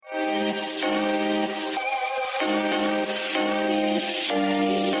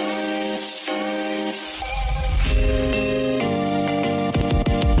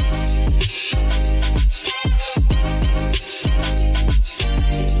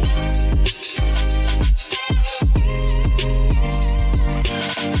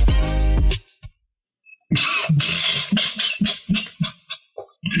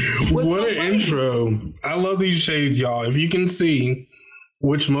I love these shades, y'all. If you can see,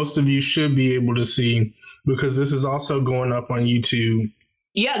 which most of you should be able to see, because this is also going up on YouTube.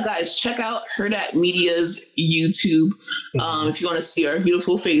 Yeah, guys, check out Heard at Media's YouTube if you want to see our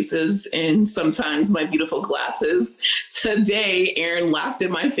beautiful faces and sometimes my beautiful glasses. Today, Aaron laughed in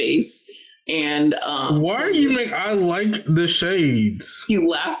my face. And why are you I like the shades. He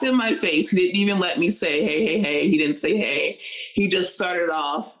laughed in my face. He didn't even let me say, hey. He didn't say, hey. He just started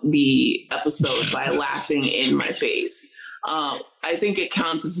off the episode by laughing in my face. I think it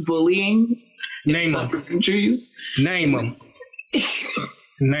counts as bullying. Name them. Name them.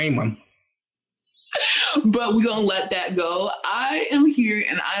 Name them. But we're going to let that go. I am here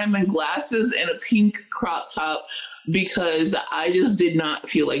and I am in glasses and a pink crop top because I just did not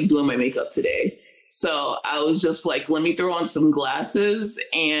feel like doing my makeup today. So I was just like, let me throw on some glasses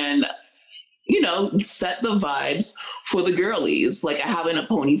and, set the vibes for the girlies. Like I have in a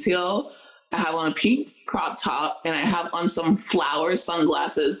ponytail, I have on a pink crop top, and I have on some flower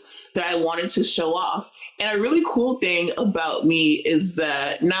sunglasses that I wanted to show off. And a really cool thing about me is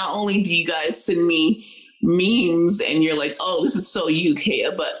that not only do you guys send me memes and you're like, oh, this is so you,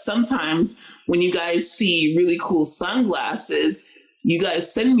 Kaya, but sometimes when you guys see really cool sunglasses, you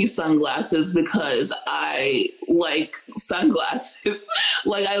guys send me sunglasses because I like sunglasses.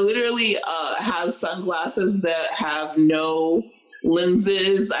 Like I literally have sunglasses that have no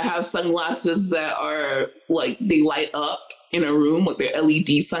lenses. I have sunglasses that are like, they light up in a room with their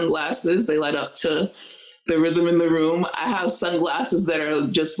LED sunglasses. They light up to the rhythm in the room. I have sunglasses that are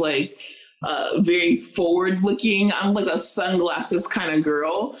just like very forward looking. I'm like a sunglasses kind of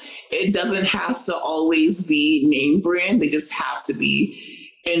girl. It doesn't have to always be name brand. They just have to be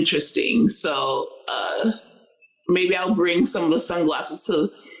interesting. So maybe I'll bring some of the sunglasses to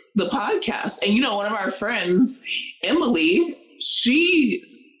the podcast. And one of our friends, Emily, she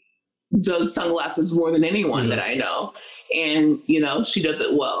does sunglasses more than anyone that I know. And, she does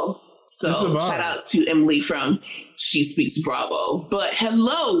it well. So shout out to Emily from She Speaks Bravo. But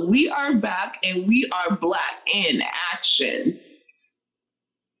hello, we are back and we are Black in action.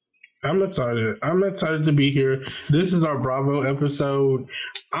 I'm excited. I'm excited to be here. This is our Bravo episode.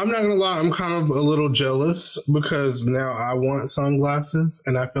 I'm not going to lie, I'm kind of a little jealous because now I want sunglasses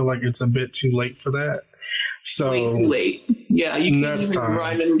and I feel like it's a bit too late for that. So way too late. Yeah, you can't even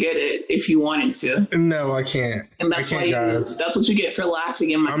run and get it if you wanted to. No, I can't. And that's that's what you get for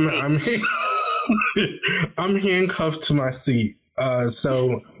laughing in my face. I'm handcuffed to my seat.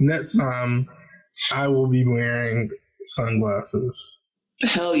 So next time I will be wearing sunglasses.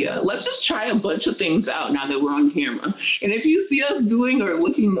 Hell yeah. Let's just try a bunch of things out now that we're on camera. And if you see us doing or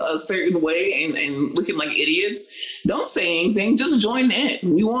looking a certain way and looking like idiots, don't say anything. Just join in.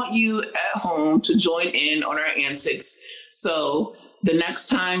 We want you at home to join in on our antics. So the next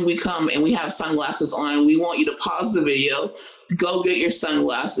time we come and we have sunglasses on, we want you to pause the video, go get your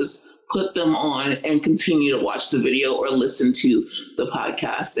sunglasses, put them on, and continue to watch the video or listen to the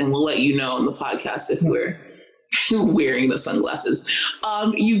podcast. And we'll let you know on the podcast if we're wearing the sunglasses.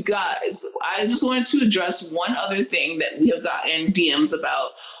 You guys, I just wanted to address one other thing that we have gotten DMs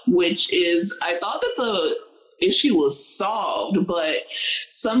about, which is I thought that the issue was solved, but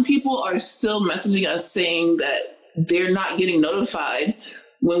some people are still messaging us saying that they're not getting notified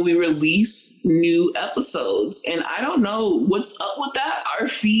when we release new episodes. And I don't know what's up with that. Our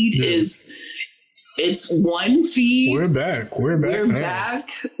feed it's one feed. We're back. We're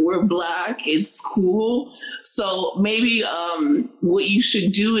back. We're Black. It's cool. So maybe what you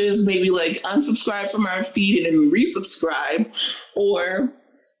should do is maybe like unsubscribe from our feed and then resubscribe, or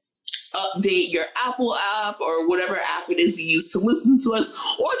update your Apple app or whatever app it is you use to listen to us,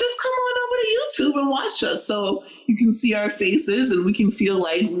 or just come on over to YouTube and watch us so you can see our faces and we can feel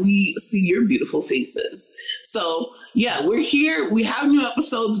like we see your beautiful faces. So yeah, we're here. We have new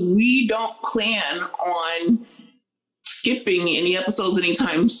episodes. We don't plan on skipping any episodes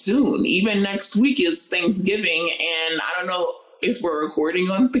anytime soon. Even next week is Thanksgiving, and I don't know if we're recording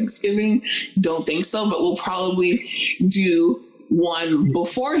on Thanksgiving. Don't think so, but we'll probably do one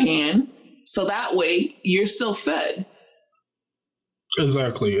beforehand, so that way you're still fed.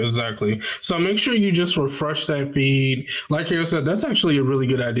 Exactly. So make sure you just refresh that feed. Like Kara said, that's actually a really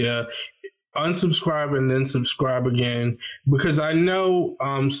good idea. Unsubscribe and then subscribe again, because I know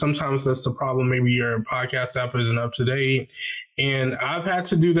sometimes that's the problem. Maybe your podcast app isn't up to date, and I've had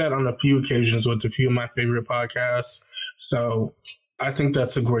to do that on a few occasions with a few of my favorite podcasts. So I think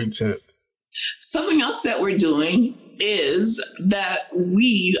that's a great tip. Something else that we're doing is that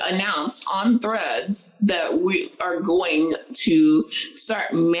we announced on Threads that we are going to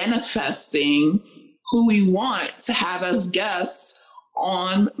start manifesting who we want to have as guests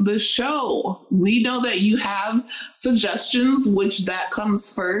on the show. We know that you have suggestions, which that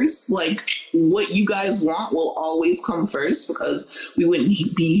comes first. Like what you guys want will always come first because we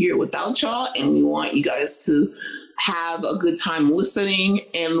wouldn't be here without y'all, and we want you guys to have a good time listening.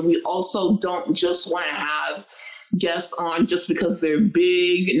 And we also don't just want to have guests on just because they're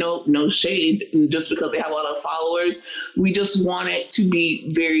big. No shade, just because they have a lot of followers. We just want it to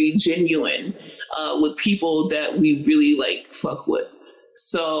be very genuine with people that we really like fuck with.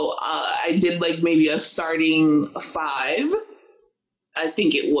 So I did like maybe a starting 5. I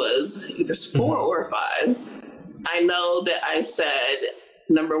think it was either 4 or 5. I know that I said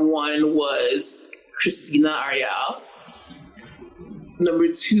number 1 was Christina Ariel. Number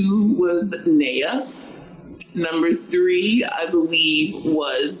 2 was Naya. Number 3, I believe,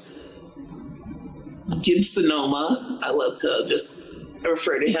 was Gibsonoma. I love to just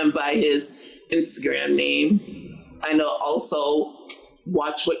refer to him by his Instagram name. I know also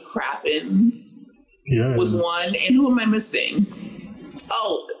Watch What Crappens was one. And who am I missing?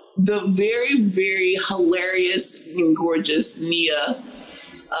 Oh, the very, very hilarious and gorgeous Nia,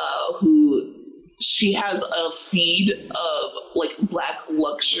 who she has a feed of like Black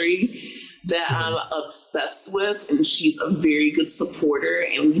luxury that I'm obsessed with, and she's a very good supporter,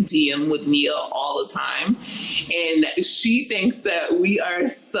 and we DM with Nia all the time, and she thinks that we are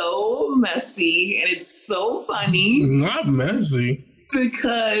so messy, and it's so funny. Not messy.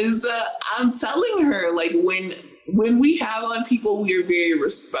 Because I'm telling her, like, when we have on people, we are very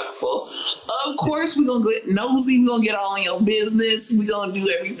respectful. Of course, we're going to get nosy. We're going to get all in your business. We're going to do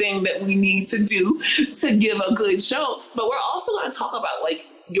everything that we need to do to give a good show. But we're also going to talk about, like,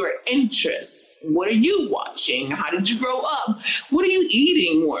 your interests. What are you watching? How did you grow up? What are you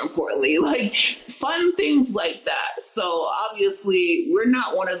eating, more importantly? Like, fun things like that. So obviously, we're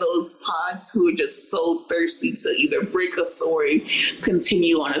not one of those pods who are just so thirsty to either break a story,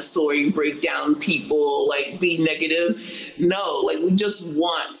 continue on a story, break down people, like be negative. No, like we just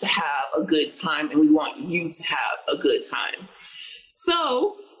want to have a good time, and we want you to have a good time.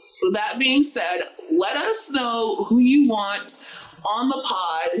 So with that being said, let us know who you want on the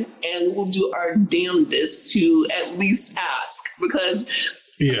pod, and we'll do our damnedest to at least ask, because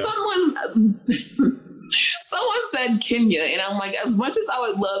someone said Kenya, and I'm like, as much as I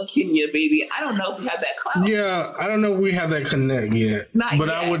would love Kenya, baby, I don't know if we have that clout. Yeah, I don't know if we have that connect yet. Not but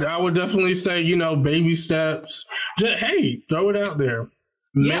yet. I would definitely say, baby steps. Just, hey, throw it out there.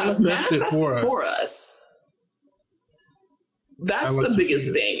 Manifest it for us. That's the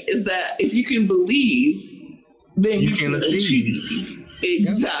biggest thing, is that if you can believe, then you can achieve.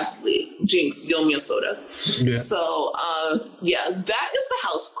 Exactly. Yeah. Jinx, you owe me a soda. Yeah. So, that is the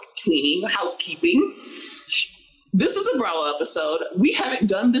housekeeping. This is a Bravo episode. We haven't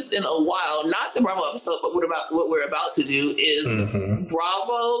done this in a while. Not the Bravo episode, but what we're about to do is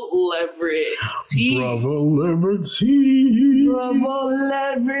Bravo Celebrity. Bravo Celebrity. Bravo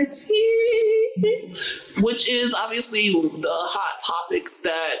Celebrity. Which is obviously the hot topics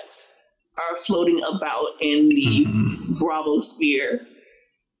that are floating about in the Bravo sphere.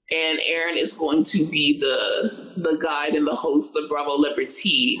 And Aaron is going to be the guide and the host of Bravo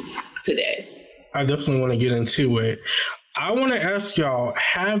Liberty today. I definitely want to get into it. I want to ask y'all,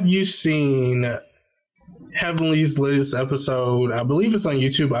 have you seen Heavenly's latest episode? I believe it's on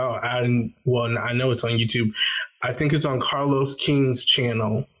YouTube. I know it's on YouTube. I think it's on Carlos King's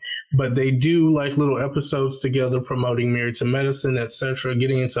channel. But they do like little episodes together promoting Married to Medicine, etc.,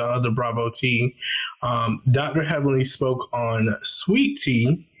 getting into other Bravo tea. Dr. Heavenly spoke on Sweet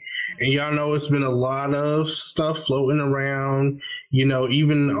Tea. And y'all know it's been a lot of stuff floating around,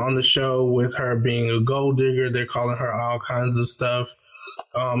 even on the show with her being a gold digger. They're calling her all kinds of stuff.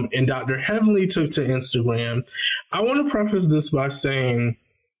 And Dr. Heavenly took to Instagram. I want to preface this by saying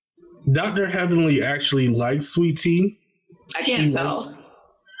Dr. Heavenly actually likes Sweet Tea. I can't tell.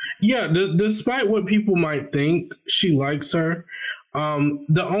 Yeah, despite what people might think, she likes her.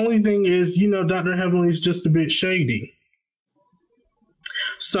 The only thing is, Dr. Heavenly's just a bit shady.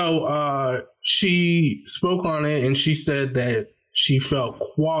 So she spoke on it, and she said that she felt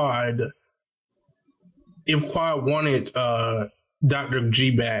if Quad wanted Dr.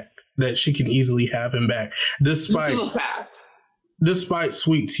 G back, that she can easily have him back, despite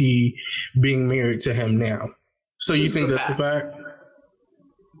Sweet Tea being married to him now. So you think that's a fact?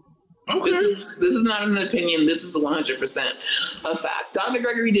 Okay. This is not an opinion. This is 100% a fact. Dr.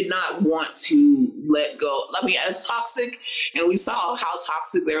 Gregory did not want to let go. I mean, as toxic, and we saw how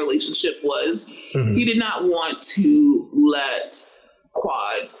toxic their relationship was, he did not want to let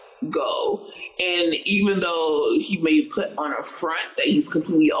Quad go. And even though he may put on a front that he's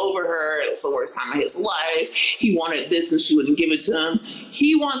completely over her, it was the worst time of his life, he wanted this and she wouldn't give it to him,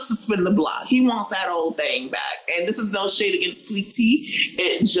 he wants to spin the block. He wants that old thing back. And this is no shade against Sweet Tea.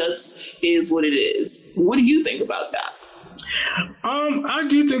 It just is what it is. What do you think about that? I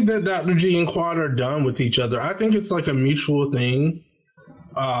do think that Dr. G and Quad are done with each other. I think it's like a mutual thing.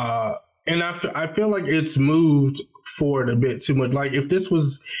 And I feel like it's moved forward a bit too much. Like if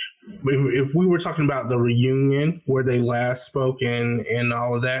we were talking about the reunion where they last spoke and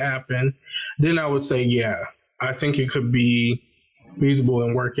all of that happened, then I would say, yeah, I think it could be feasible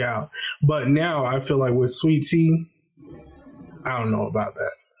and work out. But now I feel like with Sweet Tea, I don't know about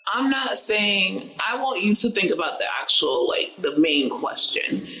that. I'm not saying, I want you to think about the actual, like, the main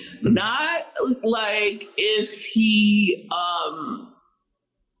question. Not like if he,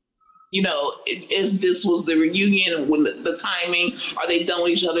 if this was the reunion, when the timing, are they done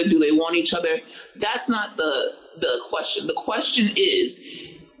with each other? Do they want each other? That's not the question. The question is,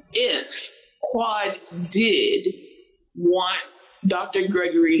 if Quad did want Dr.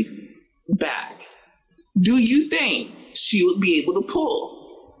 Gregory back, do you think she would be able to pull?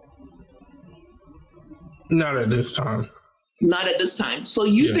 Not at this time. Not at this time. So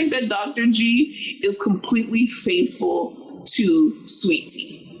you think that Dr. G is completely faithful to Sweet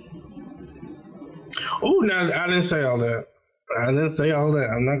Tea? Oh, no, I didn't say all that. I'm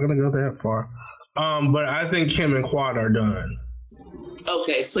not going to go that far. But I think him and Quad are done.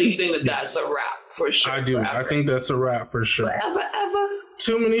 Okay, so you think that that's a wrap for sure? I do. Forever. I think that's a wrap for sure. Forever.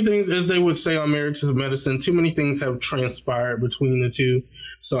 Too many things, as they would say on Married to Medicine, too many things have transpired between the two.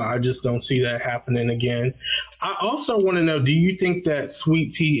 So I just don't see that happening again. I also want to know, do you think that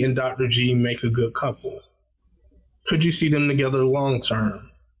Sweet Tea and Dr. G make a good couple? Could you see them together long term?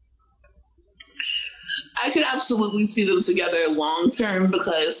 I could absolutely see them together long term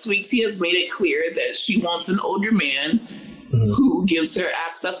because Sweet Tea has made it clear that she wants an older man who gives her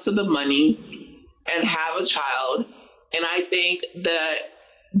access to the money and have a child. And I think that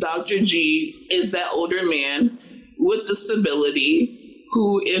Dr. G is that older man with the stability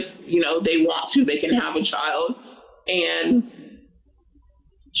who, if, they want to, they can have a child. And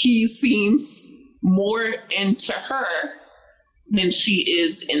he seems more into her than she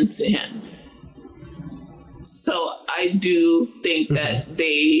is into him. So I do think that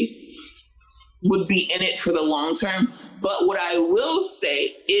they would be in it for the long term. But what I will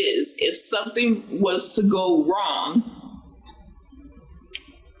say is, if something was to go wrong,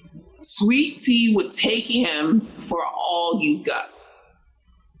 Sweet Tea would take him for all he's got.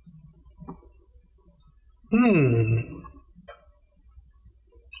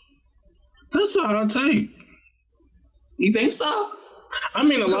 That's a hot take. You think so? I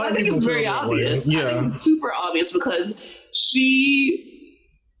mean, I think it's very obvious. Yeah. I think it's super obvious because she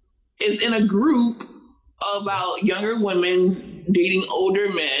is in a group about younger women dating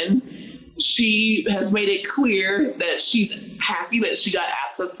older men. She has made it clear that she's happy that she got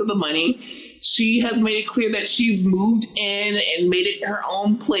access to the money. She has made it clear that she's moved in and made it her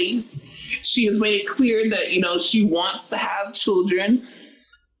own place. She has made it clear that, she wants to have children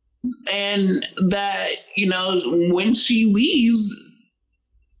and that, when she leaves,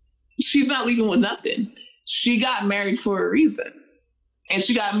 she's not leaving with nothing. She got married for a reason. And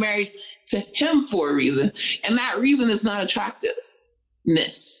she got married to him for a reason. And that reason is not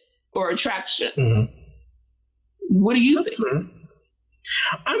attractiveness or attraction. What do you think?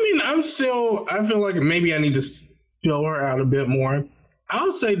 I mean, I feel like maybe I need to fill her out a bit more.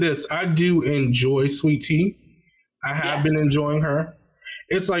 I'll say this. I do enjoy Sweet Tea. I have been enjoying her.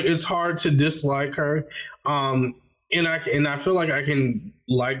 It's like, it's hard to dislike her. And I feel like I can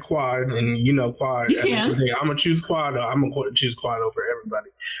like Quad, and Quad. You can. I'm gonna choose Quad. I'm gonna choose Quad over everybody.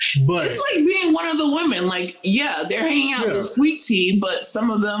 But it's like being one of the women. Like, they're hanging out with Sweet Tea, but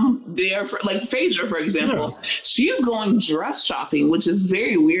some of them, they're like Phaedra, for example. She's going dress shopping, which is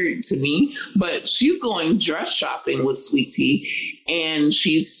very weird to me. But she's going dress shopping with Sweet Tea, and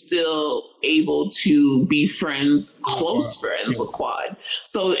she's still able to be close friends with Quad.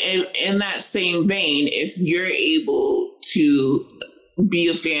 So in that same vein, if you're able to be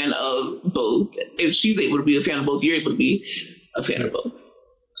a fan of both, if she's able to be a fan of both, you're able to be a fan of both.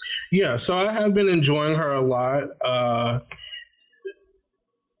 Yeah, so I have been enjoying her a lot.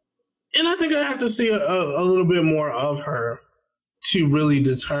 And I think I have to see a little bit more of her to really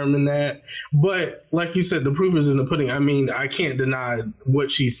determine that. But like you said, the proof is in the pudding. I mean, I can't deny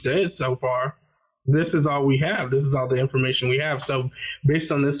what she said so far. This is all we have. This is all the information we have. So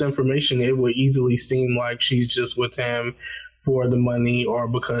based on this information, it would easily seem like she's just with him for the money, or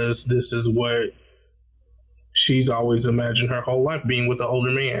because this is what she's always imagined her whole life, being with the older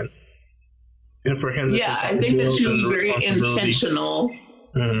man. and for him to take I on the think that guilt she was and the very responsibility. intentional.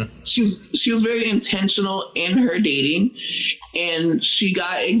 Mm-hmm. She was very intentional in her dating, and she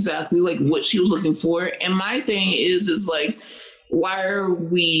got exactly like what she was looking for. And my thing is like, why are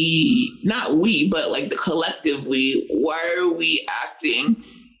we, not we, but like the collective why are we acting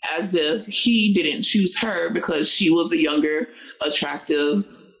as if he didn't choose her because she was a younger, attractive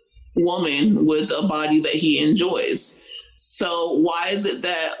woman with a body that he enjoys? So why is it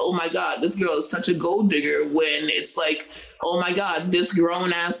that, oh my God, this girl is such a gold digger, when it's like, oh my God, this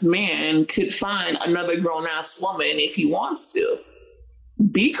grown ass man could find another grown ass woman if he wants to?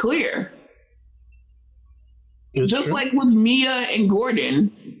 Be clear. It's Just true. like with Mia and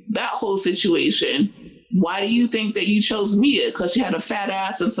Gordon, that whole situation. Why do you think that you chose Mia? Because she had a fat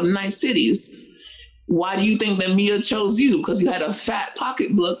ass and some nice cities. Why do you think that Mia chose you? Because you had a fat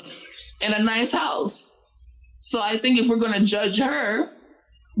pocketbook and a nice house. So I think if we're going to judge her,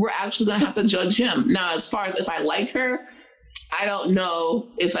 we're actually going to have to judge him. Now, as far as if I like her, I don't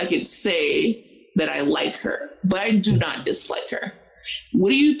know if I could say that I like her, but I do not dislike her. What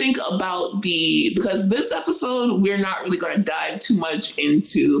do you think about because this episode, we're not really going to dive too much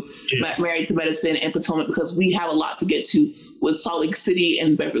into Married to Medicine and Potomac, because we have a lot to get to with Salt Lake City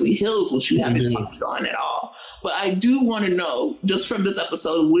and Beverly Hills, which we haven't touched on at all. But I do want to know, just from this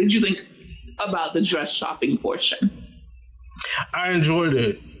episode, what did you think about the dress shopping portion? I enjoyed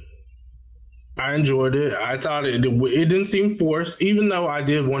it. I thought it didn't seem forced, even though I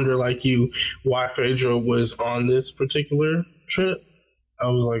did wonder, like you, why Phaedra was on this particular trip. I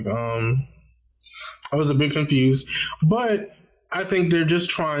was like, I was a bit confused, but I think they're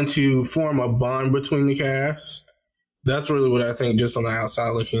just trying to form a bond between the cast. That's really what I think, just on the outside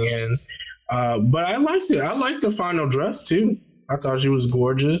looking in. But I liked it. I liked the final dress too. I thought she was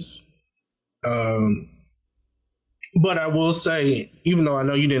gorgeous. But I will say, even though I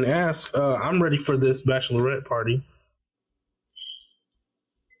know you didn't ask, I'm ready for this bachelorette party.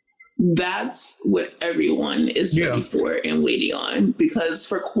 That's what everyone is ready for and waiting on, because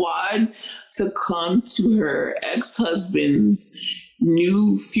for Quad to come to her ex-husband's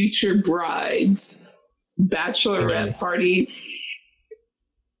new future bride's bachelorette party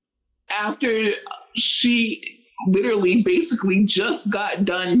after she literally basically just got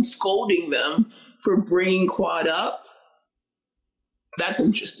done scolding them for bringing Quad up, that's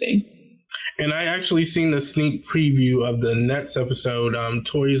interesting. And I actually seen the sneak preview of the next episode.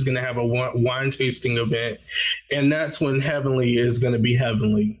 Tori's going to have a wine tasting event, and that's when Heavenly is going to be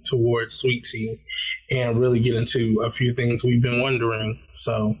heavenly towards Sweet Tea and really get into a few things we've been wondering.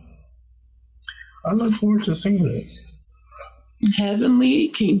 So I look forward to seeing it. Heavenly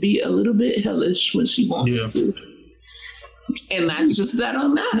can be a little bit hellish when she wants to. And that's just that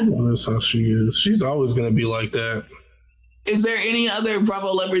on that. Well, that's how she is. She's always going to be like that. Is there any other Bravo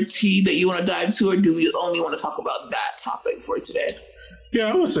celebrity that you want to dive to, or do we only want to talk about that topic for today?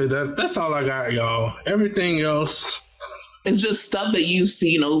 Yeah, I would say that's all I got, y'all. Everything else, it's just stuff that you've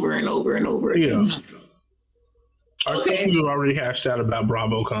seen over and over and over again. Yeah. Our stuff we already hashed out about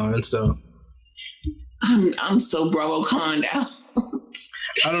BravoCon, so I'm so BravoCon now.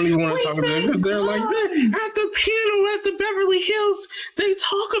 I don't even want to talk about it because they're like, at the panel at the Beverly Hills, they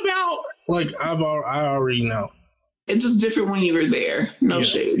talk about, like, I already know. It's just different when you were there. No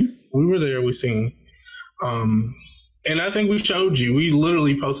shade. We were there. We seen. And I think we showed you. We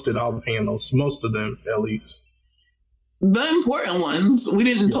literally posted all the panels, most of them at least. The important ones. We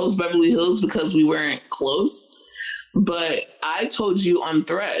didn't post Beverly Hills because we weren't close. But I told you on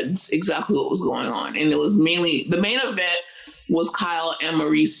Threads exactly what was going on. And it was mainly, the main event was Kyle and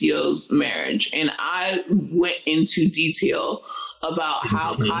Mauricio's marriage. And I went into detail about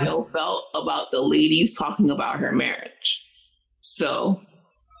how Kyle felt about the ladies talking about her marriage. So,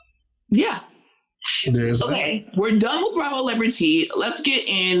 yeah. Okay, we're done with Bravo Celebrity. Let's get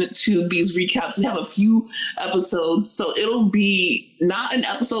into these recaps. We have a few episodes, so it'll be not an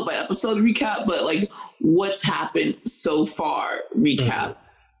episode by episode recap, but like what's happened so far recap.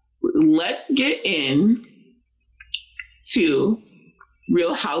 Let's get in to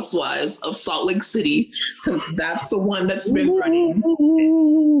Real Housewives of Salt Lake City, since that's the one that's been running.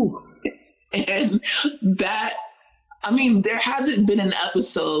 And that, I mean, there hasn't been an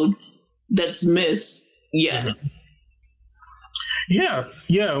episode that's missed yet. Yeah.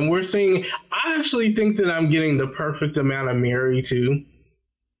 And we're seeing, I actually think that I'm getting the perfect amount of Mary too.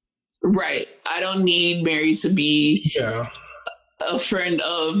 Right. I don't need Mary to be a friend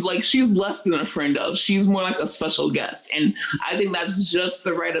of, like, she's less than a friend of. She's more like a special guest. And I think that's just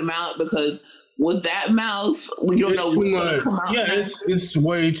the right amount, because with that mouth, we don't know what's going to come out next. It's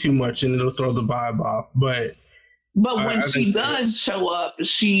way too much and it'll throw the vibe off. But But when I she think does show up,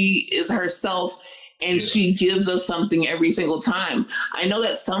 she is herself and she gives us something every single time. I know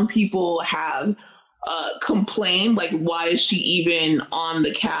that some people have complained, like, why is she even on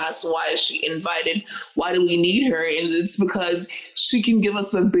the cast? Why is she invited? Why do we need her? And it's because she can give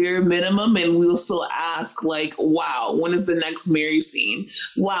us a bare minimum and we'll still ask, like, wow, when is the next Mary scene?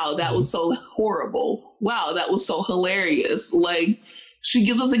 Wow, that was so horrible. Wow, that was so hilarious. Like, she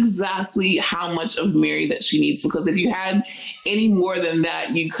gives us exactly how much of Mary that she needs, because if you had any more than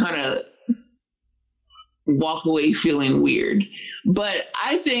that, you kind of walk away feeling weird. But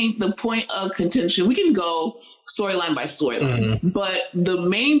I think the point of contention, we can go storyline by storyline, but the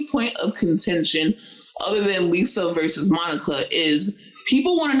main point of contention, other than Lisa versus Monica, is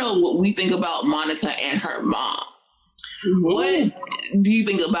people want to know what we think about Monica and her mom. What do you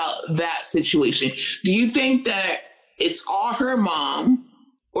think about that situation? Do you think that it's all her mom,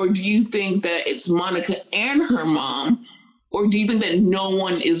 or do you think that it's Monica and her mom, or do you think that no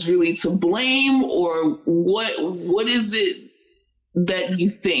one is really to blame, or what is it that you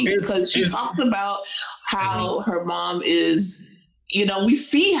think? Because she talks about how her mom is, you know, we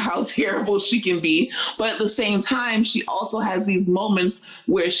see how terrible she can be, but at the same time, she also has these moments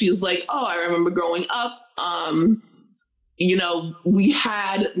where she's like, oh, I remember growing up, you know, we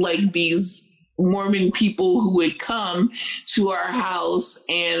had like these Mormon people who would come to our house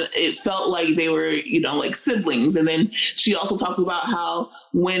and it felt like they were, you know, like siblings. And then she also talks about how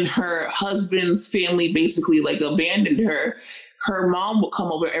when her husband's family basically like abandoned her, her mom would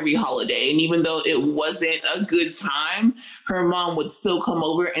come over every holiday. And even though it wasn't a good time, her mom would still come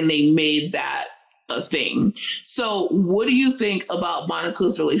over and they made that a thing. So what do you think about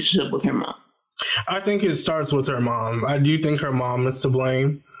Monica's relationship with her mom? I think it starts with her mom. I do think her mom is to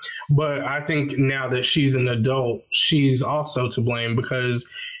blame, but I think now that she's an adult, she's also to blame, because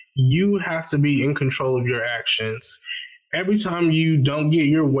you have to be in control of your actions. Every time you don't get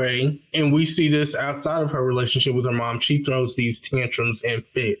your way, and we see this outside of her relationship with her mom, she throws these tantrums and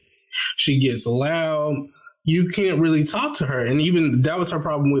fits. She gets loud. You can't really talk to her. And even that was her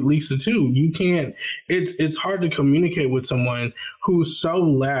problem with Lisa too. You can't, it's hard to communicate with someone who's so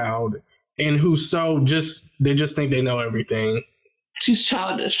loud and who's so they just think they know everything. She's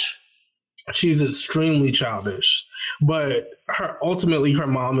childish. She's extremely childish. But ultimately her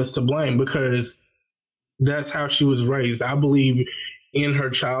mom is to blame, because that's how she was raised. I believe in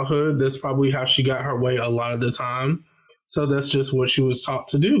her childhood, that's probably how she got her way a lot of the time. So that's just what she was taught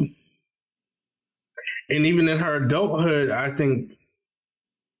to do. And even in her adulthood, I think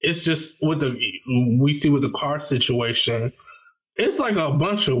it's just we see with the car situation, it's like a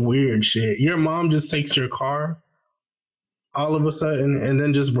bunch of weird shit. Your mom just takes your car all of a sudden and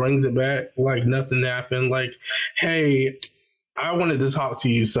then just brings it back like nothing happened. Like, hey, I wanted to talk to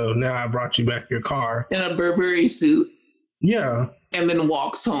you, so now I brought you back your car. In a Burberry suit. Yeah. And then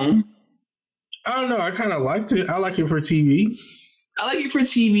walks home. I don't know. I kind of liked it. I like it for TV. I like it for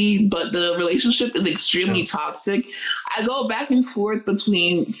TV, but the relationship is extremely toxic. I go back and forth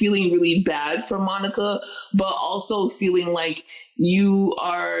between feeling really bad for Monica, but also feeling like you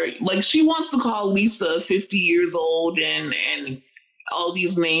are, like, she wants to call Lisa 50 years old and all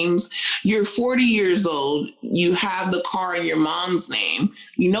these names. You're 40 years old. You have the car in your mom's name.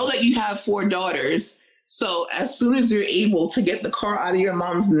 You know that you have 4 daughters. So as soon as you're able to get the car out of your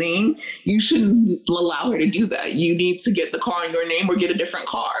mom's name, you shouldn't allow her to do that. You need to get the car in your name or get a different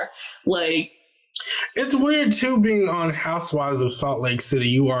car. Like, it's weird too, being on Housewives of Salt Lake City.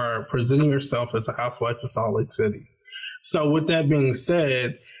 You are presenting yourself as a housewife of Salt Lake City. So with that being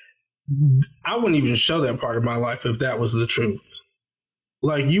said, I wouldn't even show that part of my life if that was the truth.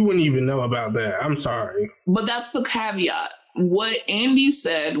 Like, you wouldn't even know about that. I'm sorry. But that's a caveat. What Andy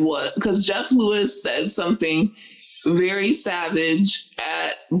said was, because Jeff Lewis said something very savage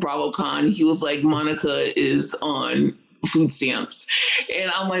at BravoCon. He was like, Monica is on food stamps.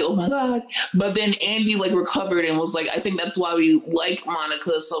 And I'm like, oh my God. But then Andy like recovered and was like, I think that's why we like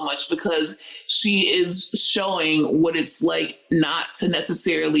Monica so much, because she is showing what it's like not to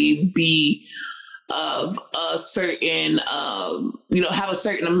necessarily be of a certain, have a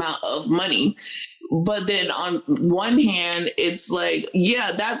certain amount of money. But then on one hand, it's like,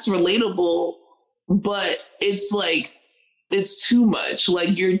 yeah, that's relatable, but it's like, it's too much.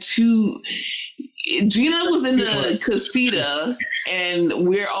 Like, you're too... Gina was in the casita, and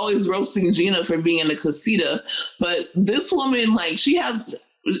we're always roasting Gina for being in the casita. But this woman, like, she has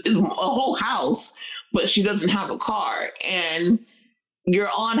a whole house, but she doesn't have a car. And you're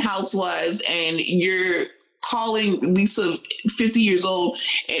on Housewives, and you're calling Lisa 50 years old,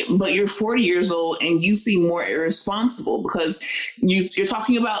 but you're 40 years old and you seem more irresponsible because you're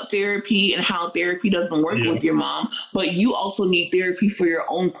talking about therapy and how therapy doesn't work with your mom, but you also need therapy for your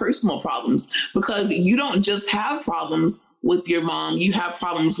own personal problems because you don't just have problems with your mom, you have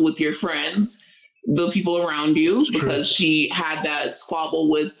problems with your friends, the people around you, because she had that squabble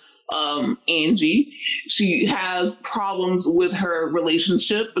with Angie. She has problems with her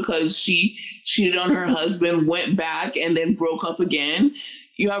relationship because she cheated on her husband, went back, and then broke up again.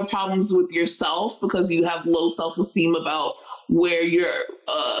 You have problems with yourself because you have low self-esteem about where you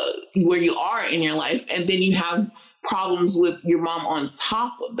are in your life, and then you have problems with your mom on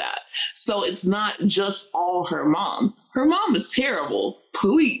top of that. So it's not just all her mom. Her mom is terrible.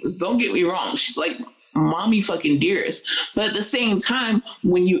 Please don't get me wrong. She's like mommy fucking dearest. But at the same time,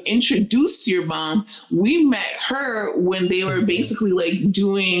 when you introduced your mom, we met her when they were basically like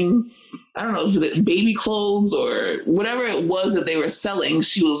doing, I don't know, the baby clothes or whatever it was that they were selling.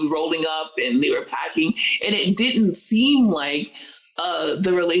 She was rolling up and they were packing, and it didn't seem like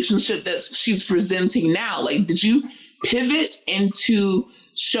the relationship that she's presenting now. Like, did you pivot into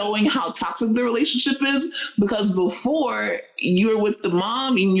showing how toxic the relationship is? Because before, you were with the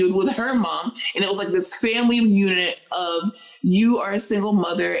mom and you were with her mom, and it was like this family unit of you are a single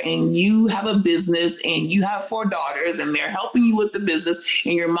mother and you have a business and you have 4 daughters and they're helping you with the business,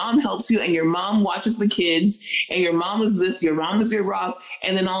 and your mom helps you and your mom watches the kids and your mom is this, your mom is your rock.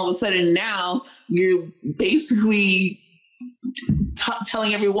 And then all of a sudden now you're basically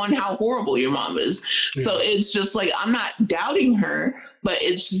telling everyone how horrible your mom is. So it's just like, I'm not doubting her, but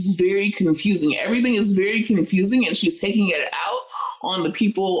it's just very confusing. Everything is very confusing, and she's taking it out on the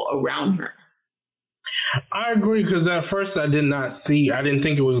people around her. I agree, because at first I didn't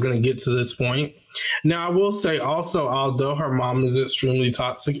think it was going to get to this point. Now, I will say also, although her mom is extremely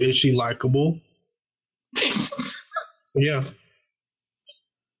toxic, is she likable? Yeah.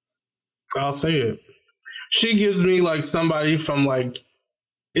 I'll say it. She gives me like somebody from like,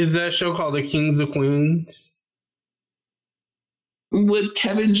 is that show called The Kings of Queens? With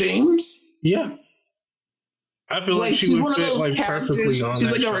Kevin James? Yeah. I feel like she would fit like perfectly on she's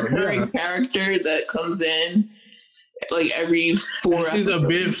that like show. A recurring character that comes in like every 4 episodes. She's a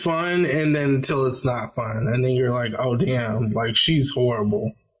bit fun, and then until it's not fun. And then you're like, oh damn, like she's horrible.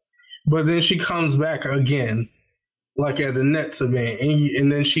 But then she comes back again, like at the Nets event,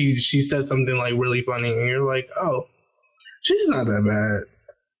 and then she said something like really funny, and you're like, oh, she's not that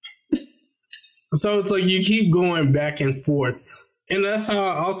bad. So it's like you keep going back and forth. And that's how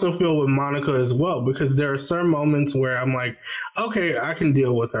I also feel with Monica as well, because there are certain moments where I'm like, okay, I can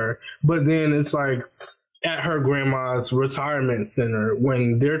deal with her. But then it's like at her grandma's retirement center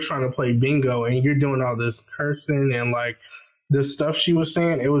when they're trying to play bingo and you're doing all this cursing and like the stuff she was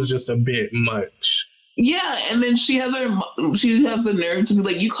saying, it was just a bit much. Yeah, and then she has the nerve to be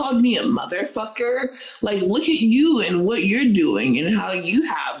like, you called me a motherfucker? Like, look at you and what you're doing and how you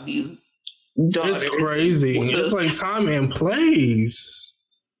have these daughters. It's crazy. It's like time and place.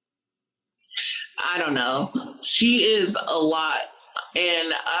 I don't know. She is a lot.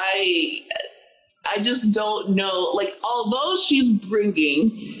 And I just don't know. Like, although she's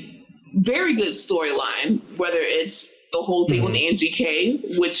bringing very good storyline, whether it's the whole thing with Angie K,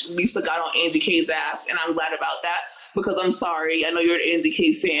 which Lisa got on Angie K's ass, and I'm glad about that, because I'm sorry, I know you're an Angie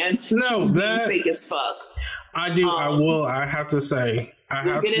K fan. No, she's that fake as fuck. I do. I will. I have to say.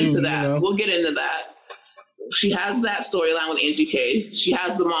 We'll get into that. We'll get into that. She has that storyline with Angie K. She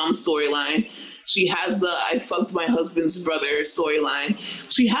has the mom storyline. She has the I fucked my husband's brother storyline.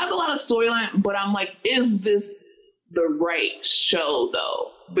 She has a lot of storyline, but I'm like, is this the right show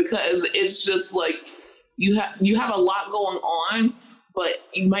though? Because it's just like you have a lot going on, but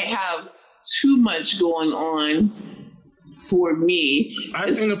you might have too much going on for me.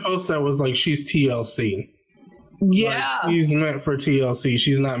 I seen a post that was like, she's TLC. Yeah. Like, she's meant for TLC.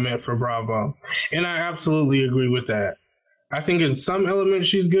 She's not meant for Bravo. And I absolutely agree with that. I think in some elements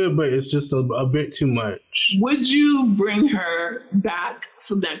she's good, but it's just a bit too much. Would you bring her back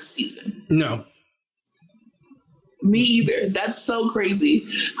for next season? No. Me either. That's so crazy.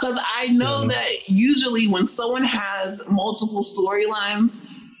 Because I know that usually when someone has multiple storylines,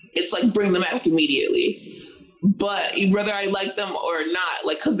 it's like bring them back immediately. But whether I like them or not,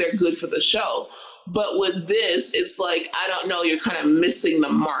 like, because they're good for the show. But with this, it's like, I don't know, you're kind of missing the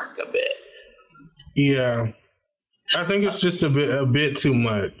mark a bit. Yeah. I think it's just a bit too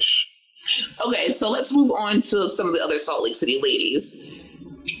much. Okay, so let's move on to some of the other Salt Lake City ladies.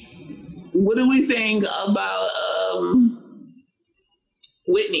 What do we think about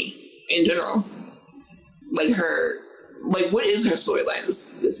Whitney in general? Like what is her storyline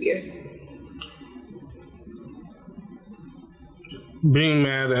this year? being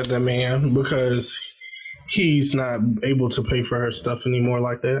mad at the man because he's not able to pay for her stuff anymore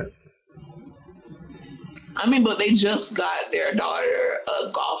like that. I mean, but they just got their daughter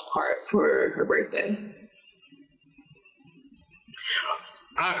a golf cart for her birthday.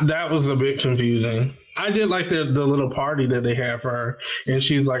 That was a bit confusing. I did like the little party that they had for her, and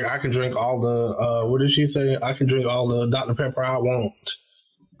she's like, I can drink all the, what did she say? I can drink all the Dr. Pepper I want.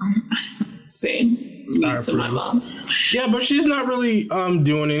 Same. Me to my mom. Yeah, but she's not really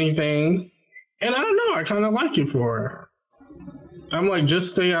doing anything. And I don't know, I kind of like it for her. I'm like,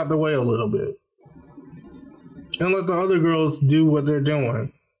 just stay out the way a little bit. And let the other girls do what they're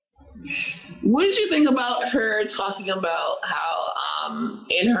doing. What did you think about her talking about how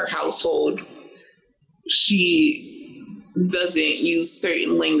in her household she doesn't use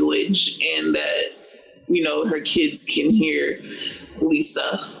certain language and that, you know, her kids can hear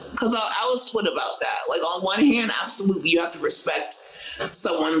Lisa? Because I was split about that. Like, on one hand, absolutely, you have to respect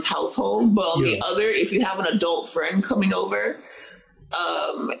someone's household. But on the other, if you have an adult friend coming over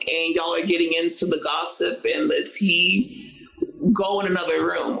and y'all are getting into the gossip and the tea, go in another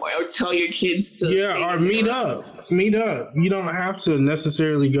room or tell your kids to or meet up. You don't have to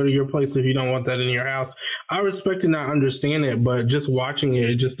necessarily go to your place if you don't want that in your house. I respect and I understand it, but just watching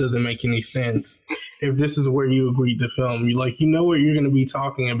it just doesn't make any sense. If this is where you agreed to film, you know what you're going to be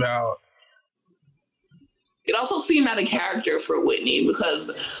talking about. It also seemed out of character for Whitney,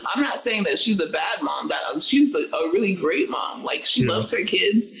 because I'm not saying that she's a bad mom. That she's a really great mom. Like, she loves her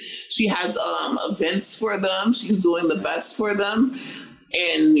kids. She has events for them. She's doing the best for them.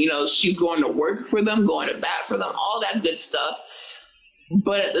 And, you know, she's going to work for them, going to bat for them, all that good stuff.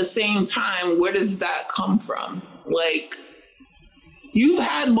 But at the same time, where does that come from? Like, you've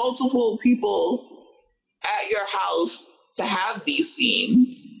had multiple people at your house to have these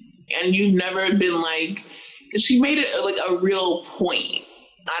scenes, and you've never been like, she made it like a real point.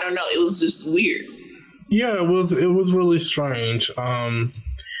 I don't know. It was just weird. Yeah, it was really strange.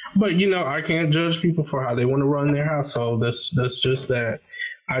 But, you know, I can't judge people for how they want to run their household. That's just that.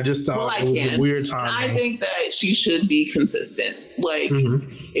 I just thought it was a weird time. I think that she should be consistent. Like,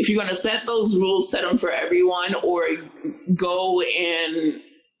 if you're going to set those rules, set them for everyone, or go and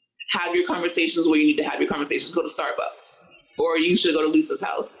have your conversations where you need to have your conversations. Go to Starbucks, or you should go to Lisa's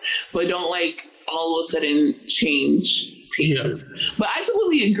house. But don't, like, all of a sudden change paces. Yeah. But I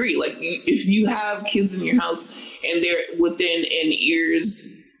completely agree. Like, if you have kids in your house and they're within an ear's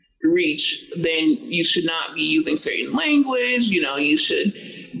reach, then you should not be using certain language. You know, you should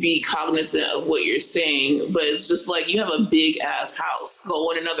be cognizant of what you're saying. But it's just like, you have a big ass house.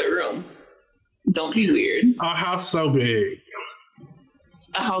 Go in another room. Don't be weird. A house so big.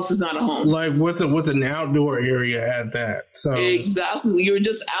 A house is not a home. Like, with an outdoor area at that. So exactly. You were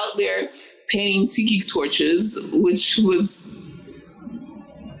just out there painting tiki torches, which was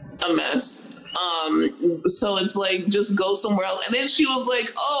a mess. So it's like, just go somewhere else. And then she was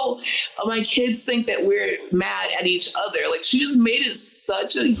like, oh, my kids think that we're mad at each other. Like, she just made it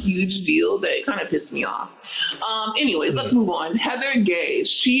such a huge deal that it kind of pissed me off. Anyways, let's move on. Heather Gay,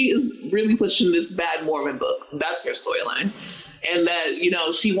 she is really pushing this Bad Mormon book. That's her storyline. And that, you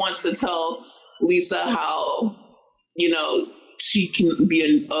know, she wants to tell Lisa how, you know, she can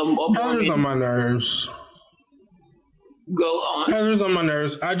be a Mormon. Heather's on my nerves. Go on. Heather's on my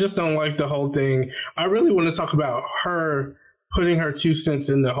nerves. I just don't like the whole thing. I really want to talk about her putting her 2 cents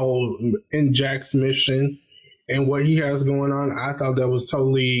in Jack's mission and what he has going on. I thought that was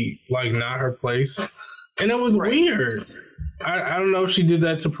totally, like, not her place. And it was weird. I don't know if she did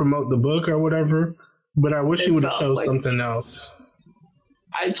that to promote the book or whatever, but I wish she would have chose something else.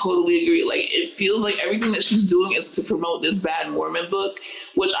 I totally agree. Like, it feels like everything that she's doing is to promote this Bad Mormon book,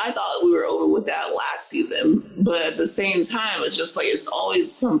 which I thought we were over with that last season. But at the same time, it's just like, it's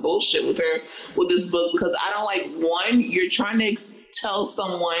always some bullshit with her, with this book, because I don't like, one, you're trying to tell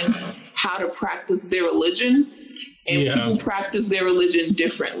someone how to practice their religion, and people practice their religion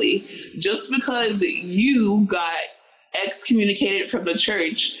differently. Just because you got excommunicated from the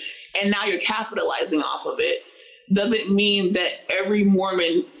church and now you're capitalizing off of it, doesn't mean that every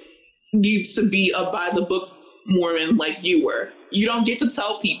Mormon needs to be a by the book Mormon like you were. You don't get to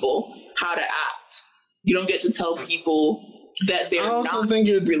tell people how to act. You don't get to tell people that they're not. I also think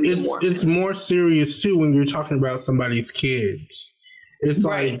it's more serious too when you're talking about somebody's kids. It's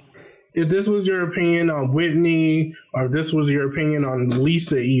like, if this was your opinion on Whitney, or if this was your opinion on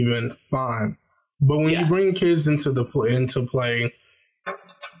Lisa, even fine. But when you bring kids into play,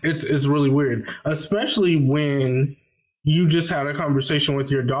 it's really weird, especially when you just had a conversation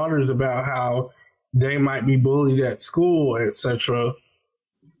with your daughters about how they might be bullied at school, etc.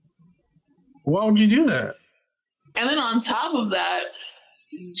 Why would you do that? And then on top of that,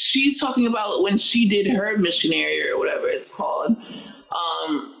 she's talking about when she did her missionary or whatever it's called.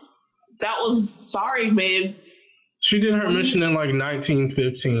 That was, sorry, babe. She did her mission in like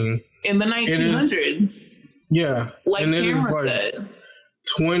 1915. In the 1900s. Yeah. Like and Tamara said.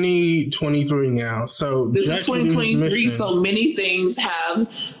 2023 now. So this is 2023. So many things have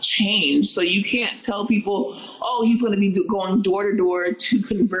changed. So you can't tell people, oh, he's going to be going door to door to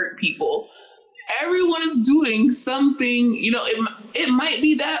convert people. Everyone is doing something, you know, it might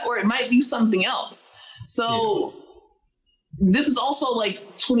be that, or it might be something else. So this is also like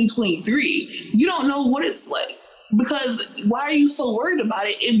 2023. You don't know what it's like, because why are you so worried about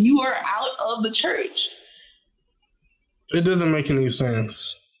it if you are out of the church? It doesn't make any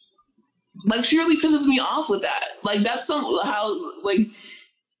sense. Like, she really pisses me off with that. Like, that's how, like,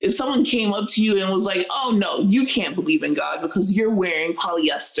 if someone came up to you and was like, oh no, you can't believe in God because you're wearing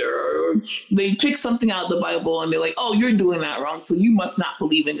polyester, or they pick something out of the Bible and they're like, oh, you're doing that wrong, so you must not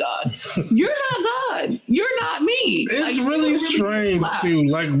believe in God. You're not God. You're not me. It's like, really strange too.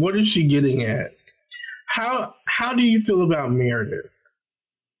 Like, what is she getting at? How do you feel about Meredith?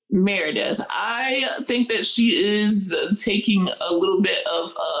 Meredith, I think that she is taking a little bit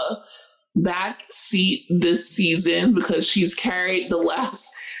of a back seat this season because she's carried the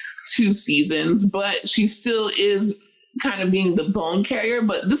last 2 seasons, but she still is kind of being the bone carrier.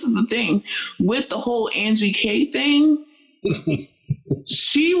 But this is the thing with the whole Angie K thing.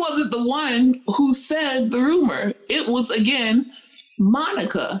 She wasn't the one who said the rumor. It was, again,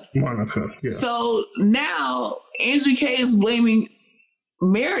 Monica. Yeah. So now Angie K is blaming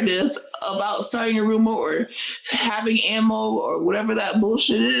Meredith about starting a rumor or having ammo or whatever that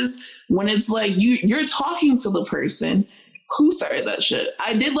bullshit is, when it's like you're talking to the person who started that shit.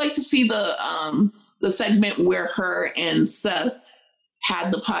 I did like to see the segment where her and Seth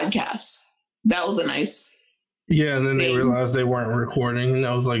had the podcast. That was a nice and then they realized they weren't recording, and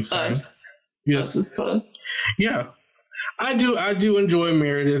I was like, us is fun. Yeah, I do enjoy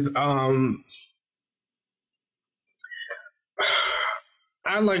Meredith.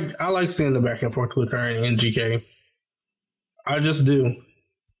 I like seeing the back and forth with her and NGK. I just do.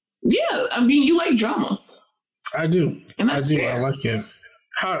 Yeah, I mean, you like drama. I do. And that's fair. I like it.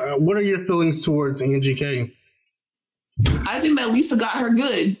 What are your feelings towards NGK? I think that Lisa got her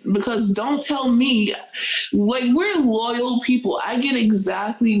good, because don't tell me, like, we're loyal people. I get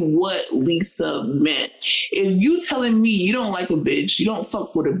exactly what Lisa meant. If you telling me you don't like a bitch, you don't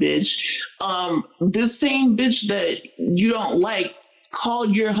fuck with a bitch, this same bitch that you don't like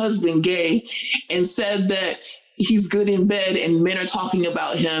called your husband gay and said that he's good in bed and men are talking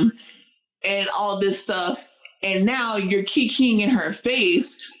about him and all this stuff, and now you're kikiing in her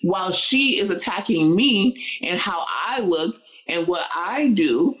face while she is attacking me and how I look and what I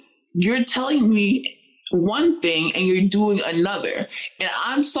do. You're telling me one thing and you're doing another, and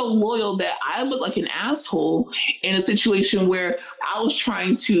I'm so loyal that I look like an asshole in a situation where I was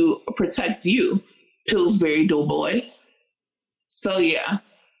trying to protect you, Pillsbury Doughboy. So yeah,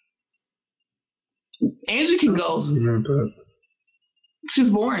 Angie can go. She's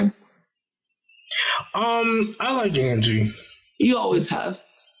boring. I like Angie. You always have.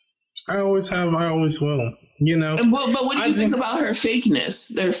 I always have. I always will. You know. But what do you think about her fakeness?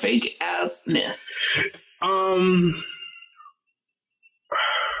 Their fake assness.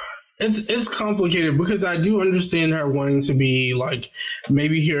 It's complicated because I do understand her wanting to be like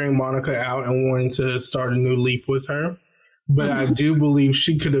maybe hearing Monica out and wanting to start a new leaf with her. But I do believe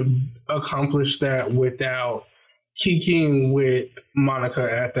she could have accomplished that without kikiing with Monica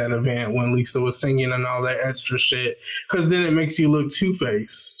at that event when Lisa was singing and all that extra shit, because then it makes you look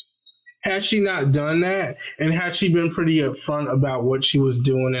two-faced. Had she not done that, and had she been pretty upfront about what she was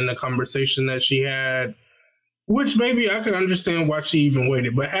doing in the conversation that she had, which maybe I could understand why she even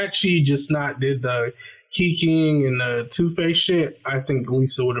waited, but had she just not did the kikiing and the two-faced shit, I think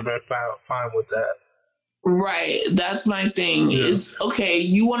Lisa would have been fine with that. Right. That's my thing. Yeah. Is, okay,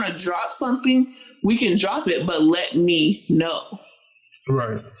 you want to drop something? We can drop it, but let me know.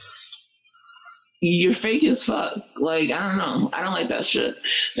 Right. You're fake as fuck. Like, I don't know. I don't like that shit.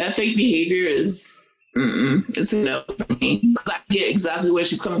 That fake behavior is, it's a no for me. Because I get exactly where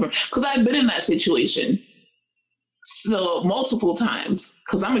she's coming from. Because I've been in that situation. So multiple times.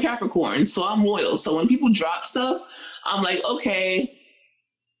 Because I'm a Capricorn, so I'm loyal. So when people drop stuff, I'm like, okay,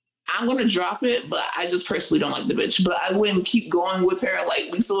 I'm going to drop it, but I just personally don't like the bitch. But I wouldn't keep going with her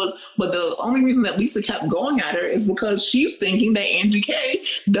like Lisa was. But the only reason that Lisa kept going at her is because she's thinking that Angie K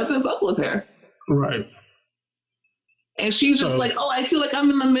doesn't fuck with her. Right. And she's just like, oh, I feel like I'm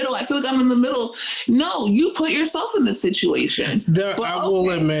in the middle. I feel like I'm in the middle. No, you put yourself in this situation. I will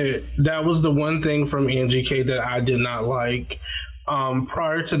admit, that was the one thing from Angie K that I did not like.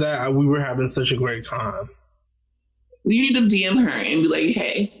 Prior to that, we were having such a great time. You need to DM her and be like,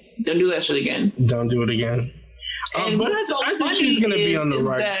 hey, don't do that shit again. Don't do it again. And but what's so I think funny she's going to be on the is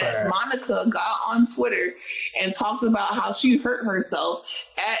right that track. Monica got on Twitter and talked about how she hurt herself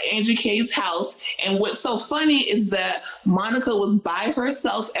at Angie K's house. And what's so funny is that Monica was by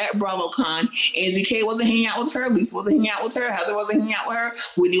herself at BravoCon. Angie K wasn't hanging out with her. Lisa wasn't hanging out with her. Heather wasn't hanging out with her.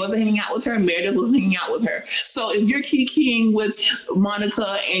 Whitney wasn't hanging out with her. Meredith wasn't hanging out with her. So if you're kikiing with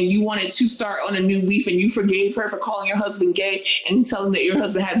Monica and you wanted to start on a new leaf and you forgave her for calling your husband gay and telling that your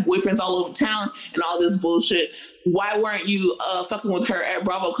husband had boyfriends all over town and all this bullshit, why weren't you fucking with her at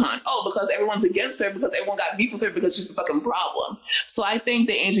BravoCon? Oh, because everyone's against her, because everyone got beef with her because she's a fucking problem. So I think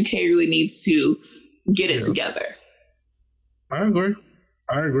that Angie K really needs to get it together. I agree.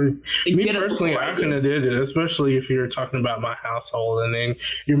 Me personally, I couldn't have did it, especially if you're talking about my household and then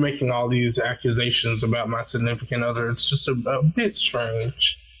you're making all these accusations about my significant other. It's just a bit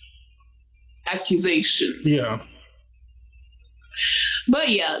strange. Accusations. Yeah. But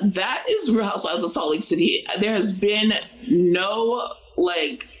yeah, that is Real Housewives of Salt Lake City. There has been no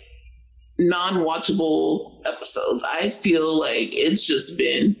non-watchable episodes. I feel like it's just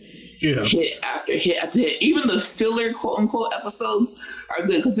been hit after hit after hit. Even the filler quote unquote episodes are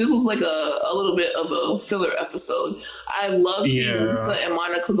good because this was like a little bit of a filler episode. I love seeing Lisa and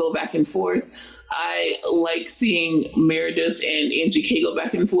Monica go back and forth. I like seeing Meredith and Angie K go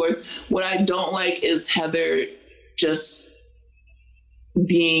back and forth. What I don't like is Heather just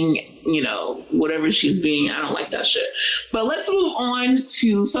being, whatever she's being. I don't like that shit. But let's move on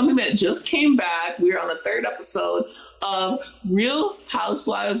to something that just came back. We're on the third episode of Real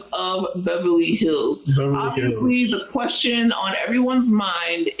Housewives of Beverly Hills. Obviously, the question on everyone's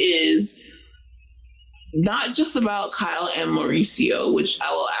mind is not just about Kyle and Mauricio, which I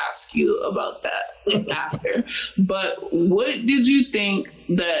will ask you about that after. But what did you think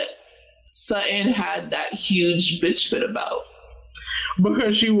that Sutton had that huge bitch fit about?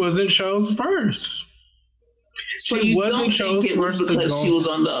 Because she wasn't chosen first. So she wasn't chosen first because she was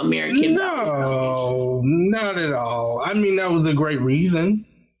on the American. No, not at all. I mean, that was a great reason.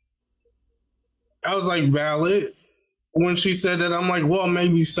 I was like, valid. When she said that, I'm like, well,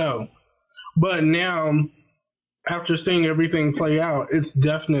 maybe so. But now, after seeing everything play out, it's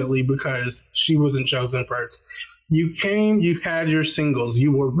definitely because she wasn't chosen first. You came, you had your singles,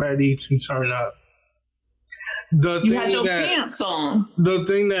 you were ready to turn up. You had your pants on. The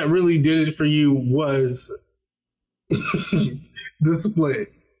thing that really did it for you was the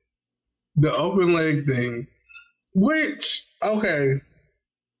split. The open leg thing. Which, okay.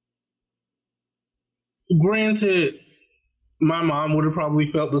 Granted, my mom would have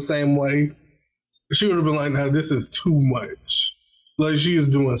probably felt the same way. She would have been like, no, this is too much. Like, she is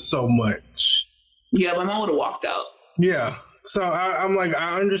doing so much. Yeah, my mom would have walked out. Yeah. So I'm like,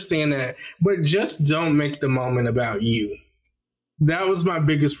 I understand that, but just don't make the moment about you. That was my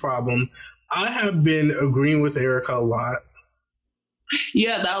biggest problem. I have been agreeing with Erica a lot.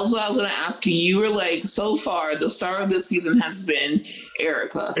 Yeah, that was what I was going to ask you. You were like, so far, the star of this season has been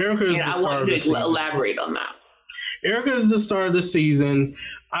Erica. Erica is the star of the season. And I wanted to elaborate on that. Erica is the star of the season.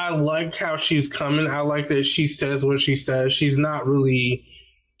 I like how she's coming. I like that she says what she says. She's not really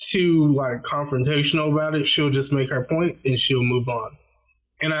too confrontational about it. She'll just make her points and she'll move on.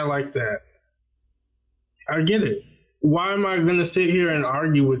 And I like that. I get it. Why am I going to sit here and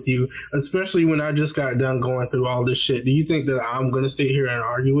argue with you, especially when I just got done going through all this shit? Do you think that I'm going to sit here and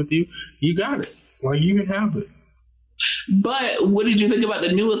argue with you? You got it. You can have it. But what did you think about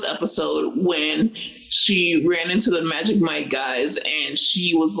the newest episode when she ran into the Magic Mike guys and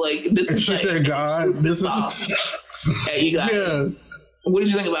she was like, this is... She said, God, this is... Hey, you guys. Yeah. What did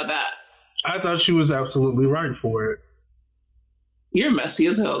you think about that? I thought she was absolutely right for it. You're messy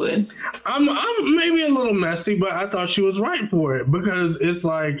as hell then. I'm maybe a little messy, but I thought she was right for it because it's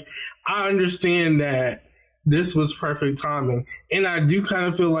like, I understand that this was perfect timing. And I do kind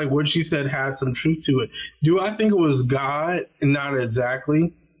of feel like what she said has some truth to it. Do I think it was God? Not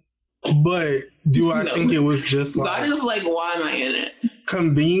exactly. But do I think it was just God is like, why am I in it?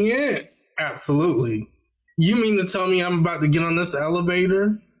 Convenient? Absolutely. You mean to tell me I'm about to get on this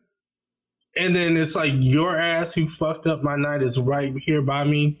elevator and then it's like your ass who fucked up my night is right here by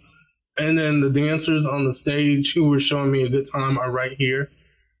me, and then the dancers on the stage who were showing me a good time are right here?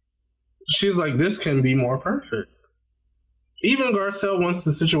 She's like, this can be more perfect. Even Garcelle, once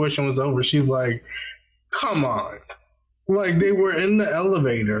the situation was over, she's like, come on. They were in the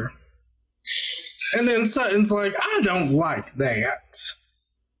elevator. And then Sutton's like, I don't like that.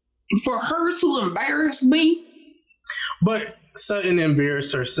 For her to embarrass me? But Sutton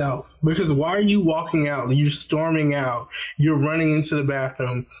embarrassed herself, because why are you walking out? You're storming out. You're running into the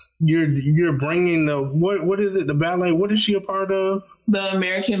bathroom. You're bringing the what is it? The ballet? What is she a part of? The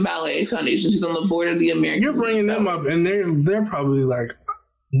American Ballet Foundation. She's on the board of the American. You're bringing them up, and they're probably like,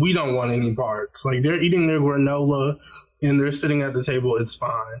 we don't want any parts. Like, they're eating their granola and they're sitting at the table. It's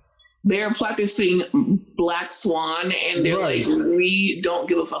fine. They're practicing Black Swan, and they're like, we don't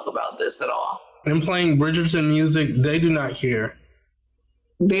give a fuck about this at all. And playing Bridgerton music, they do not care.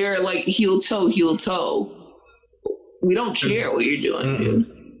 They're like heel toe. We don't care what you're doing,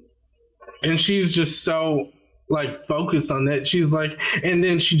 dude. And she's just so like focused on that. She's like, and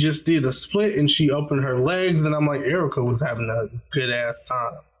then she just did a split and she opened her legs, and I'm like, Erica was having a good ass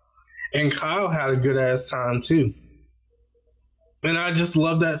time, and Kyle had a good ass time too. And I just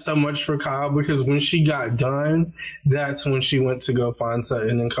love that so much for Kyle, because when she got done, that's when she went to go find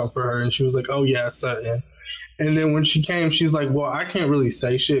Sutton and comfort her. And she was like, oh, yeah, Sutton. And then when she came, she's like, well, I can't really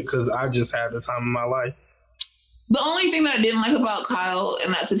say shit because I just had the time of my life. The only thing that I didn't like about Kyle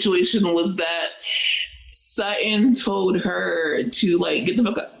in that situation was that Sutton told her to, like, get the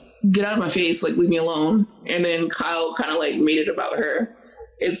fuck up, get out of my face, like, leave me alone. And then Kyle kind of, like, made it about her.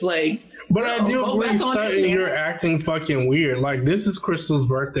 It's like... But I do agree, Sutton, you're acting fucking weird. Like, this is Crystal's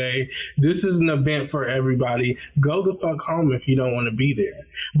birthday. This is an event for everybody. Go the fuck home if you don't want to be there.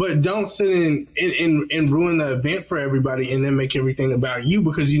 But don't sit and ruin the event for everybody and then make everything about you,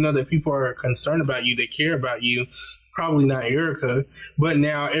 because you know that people are concerned about you. They care about you. Probably not Erica. But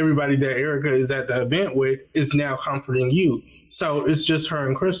now everybody that Erica is at the event with is now comforting you. So it's just her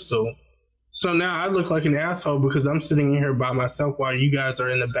and Crystal. So now I look like an asshole because I'm sitting in here by myself while you guys are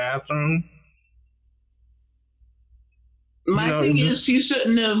in the bathroom. My thing is, she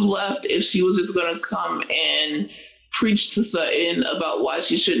shouldn't have left if she was just going to come and preach to Sutton about why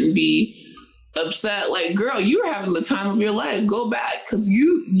she shouldn't be upset. Like, girl, you were having the time of your life. Go back, because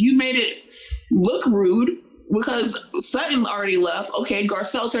you made it look rude because Sutton already left. Okay,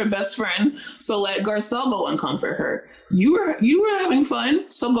 Garcelle's her best friend, so let Garcelle go and comfort her. You were having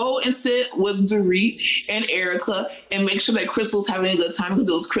fun, so go and sit with Dorit and Erica and make sure that Crystal's having a good time because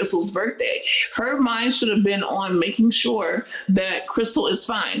it was Crystal's birthday. Her mind should have been on making sure that Crystal is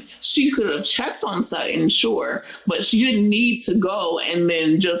fine. She could have checked on Sutton, sure, but she didn't need to go and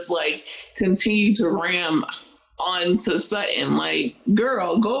then just like continue to ram on to Sutton. Like,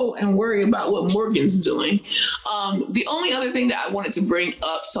 girl, go and worry about what Morgan's doing. The only other thing that I wanted to bring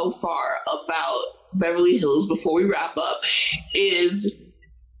up so far about Beverly Hills before we wrap up is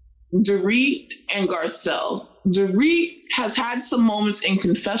Dorit and Garcelle. Dorit has had some moments in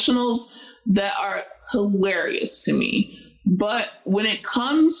confessionals that are hilarious to me. But when it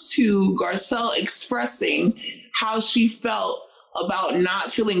comes to Garcelle expressing how she felt about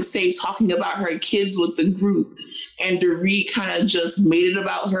not feeling safe talking about her kids with the group, and Dorit kind of just made it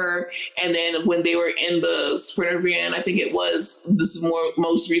about her. And then when they were in the Sprinter van, I think it was this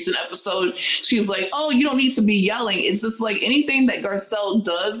most recent episode, she's like, oh, you don't need to be yelling. It's just like anything that Garcelle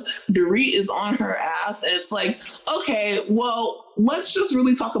does, Dorit is on her ass. And it's like, okay, well, let's just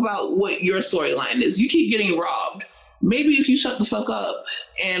really talk about what your storyline is. You keep getting robbed. Maybe if you shut the fuck up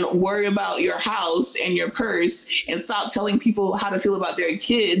and worry about your house and your purse and stop telling people how to feel about their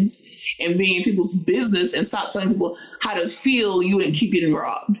kids and being in people's business and stop telling people how to feel, you wouldn't keep getting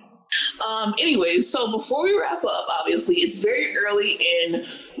robbed. Anyway, so before we wrap up, obviously, it's very early in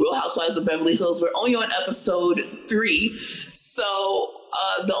Real Housewives of Beverly Hills. We're only on episode 3. So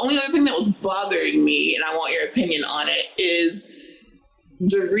the only other thing that was bothering me, and I want your opinion on it, is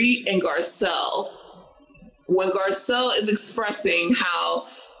Dorit and Garcelle. When Garcelle is expressing how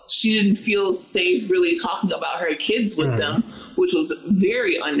she didn't feel safe really talking about her kids with them, which was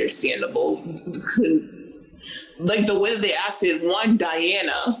very understandable. Like the way that they acted, one,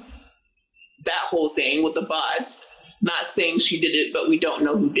 Diana, that whole thing with the bots, not saying she did it, but we don't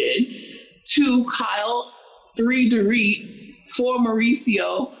know who did. 2, Kyle. 3, Dorit. 4,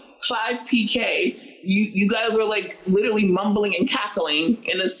 Mauricio. 5, PK. You guys were like literally mumbling and cackling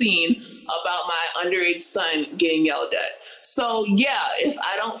in a scene about my underage son getting yelled at. So yeah, if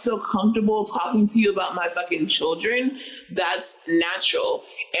I don't feel comfortable talking to you about my fucking children, that's natural.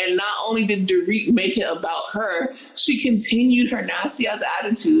 And not only did Dorit make it about her, she continued her nasty ass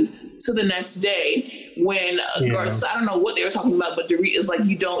attitude to the next day when Garcelle, I don't know what they were talking about, but Dorit is like,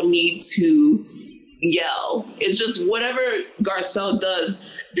 you don't need to yell. It's just whatever Garcelle does,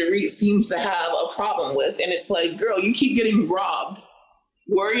 Dorit seems to have a problem with. And it's like, girl, you keep getting robbed.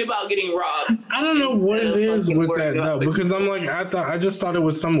 Worry about getting robbed. I don't know what it is with that though, because I'm like, I just thought it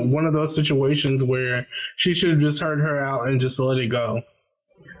was one of those situations where she should have just heard her out and just let it go.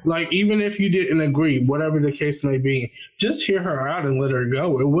 Like, even if you didn't agree, whatever the case may be, just hear her out and let her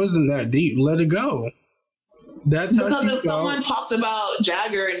go. It wasn't that deep. Let it go. That's because if someone talked about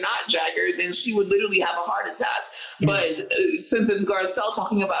Jagger and not Jagger, then she would literally have a heart attack. But since it's Garcelle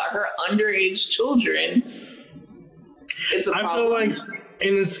talking about her underage children, it's a problem. I feel like.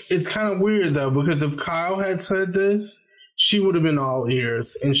 And it's kind of weird though, because if Kyle had said this, she would have been all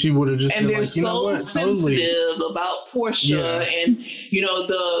ears, and she would have just been like, you know what? Sensitive about Portia, and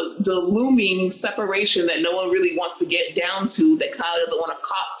the looming separation that no one really wants to get down to, that Kyle doesn't want to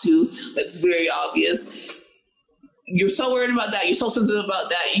cop to. That's very obvious. You're so worried about that. You're so sensitive about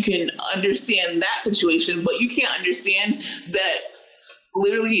that. You can understand that situation, but you can't understand that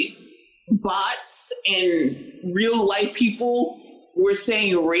literally bots and real life people were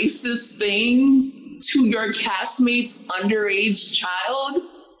saying racist things to your castmate's underage child,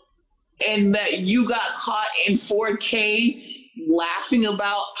 and that you got caught in 4K laughing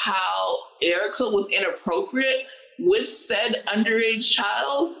about how Erica was inappropriate with said underage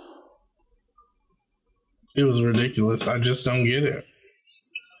child. It was ridiculous. I just don't get it.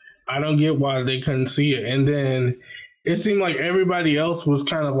 I don't get why they couldn't see it. And then it seemed like everybody else was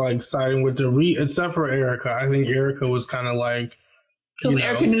kind of like siding with except for Erica. I think Erica was kind of like, because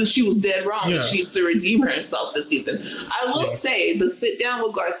Erica knew she was dead wrong and she needs to redeem herself this season. I will say the sit down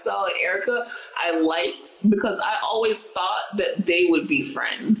with Garcelle and Erica, I liked, because I always thought that they would be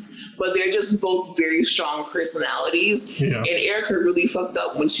friends, but they're just both very strong personalities. Yeah. And Erica really fucked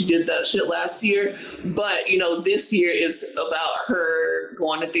up when she did that shit last year. But, this year is about her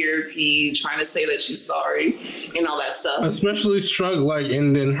going to therapy, trying to say that she's sorry and all that stuff. Especially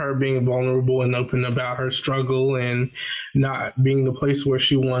and then her being vulnerable and open about her struggle and not being the place where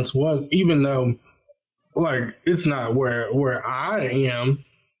she once was, even though like it's not where I am,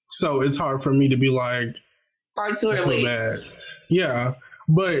 so it's hard for me to be like hard to relate. Bad. Yeah,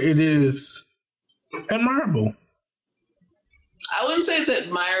 but it is admirable. I wouldn't say it's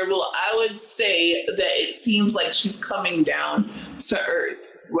admirable. I would say that it seems like she's coming down to earth.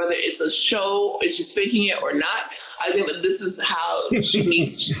 Whether it's a show, if she's faking it or not, I think that this is how she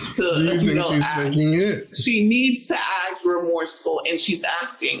needs to, act. She needs to act remorseful, and she's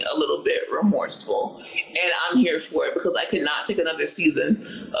acting a little bit remorseful. And I'm here for it, because I could not take another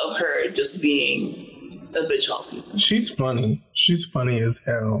season of her just being a bitch all season. She's funny. She's funny as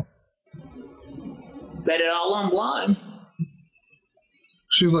hell. Bet it all on Blonde.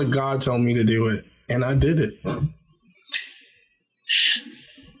 She's like, God told me to do it, and I did it.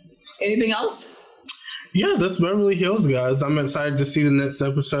 Anything else? Yeah, that's Beverly Hills, guys. I'm excited to see the next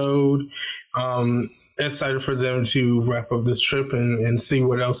episode. Excited for them to wrap up this trip and see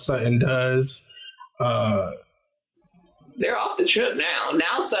what else Sutton does. They're off the trip now.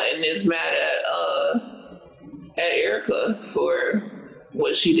 Now Sutton is mad at Erica for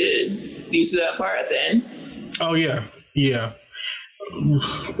what she did. Do you see that part at the end? Oh, yeah. Yeah.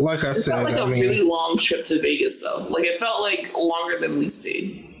 Like I said, it felt like a really long trip to Vegas, though. Like, it felt like longer than we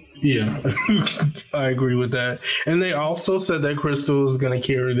stayed. Yeah, I agree with that. And they also said that Crystal is going to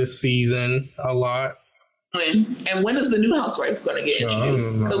carry this season a lot. And when is the new housewife going to get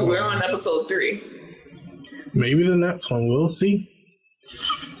introduced? Because we're on episode 3. Maybe the next one. We'll see.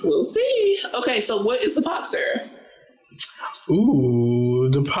 We'll see. Okay, so what is the pot stirrer? Ooh,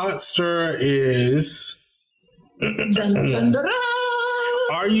 the pot stirrer is... Dun, dun, dun, dun.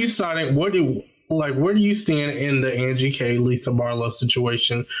 Are you siding? Where do you stand in the Angie K, Lisa Barlow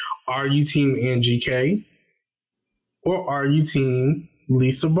situation? Are you team Angie K, or are you team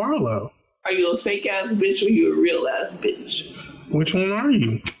Lisa Barlow? Are you a fake ass bitch, or you a real ass bitch? Which one are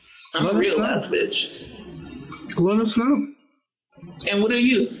you? I'm a real ass bitch. Let us know. And what are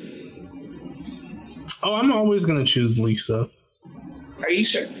you? Oh, I'm always gonna choose Lisa. Are you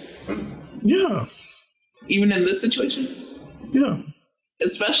sure? Yeah. Even in this situation? Yeah.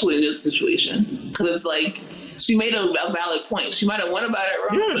 Especially in this situation. Because it's like, she made a valid point. She might have went about it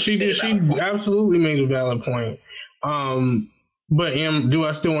wrong. Yeah, she did. She absolutely made a valid point. But do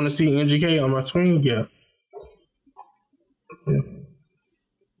I still want to see Angie K on my screen? Yeah.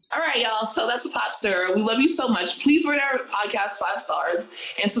 All right, y'all. So that's the pot stirrer. We love you so much. Please rate our podcast 5 stars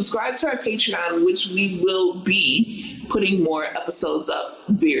and subscribe to our Patreon, which we will be putting more episodes up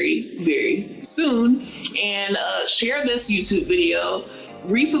very, very soon. And share this YouTube video.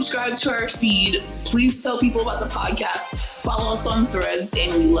 Resubscribe to our feed. Please tell people about the podcast. Follow us on Threads,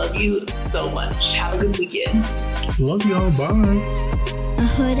 and we love you so much. Have a good weekend. Love y'all. Bye. A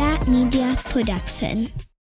Huda Media Production.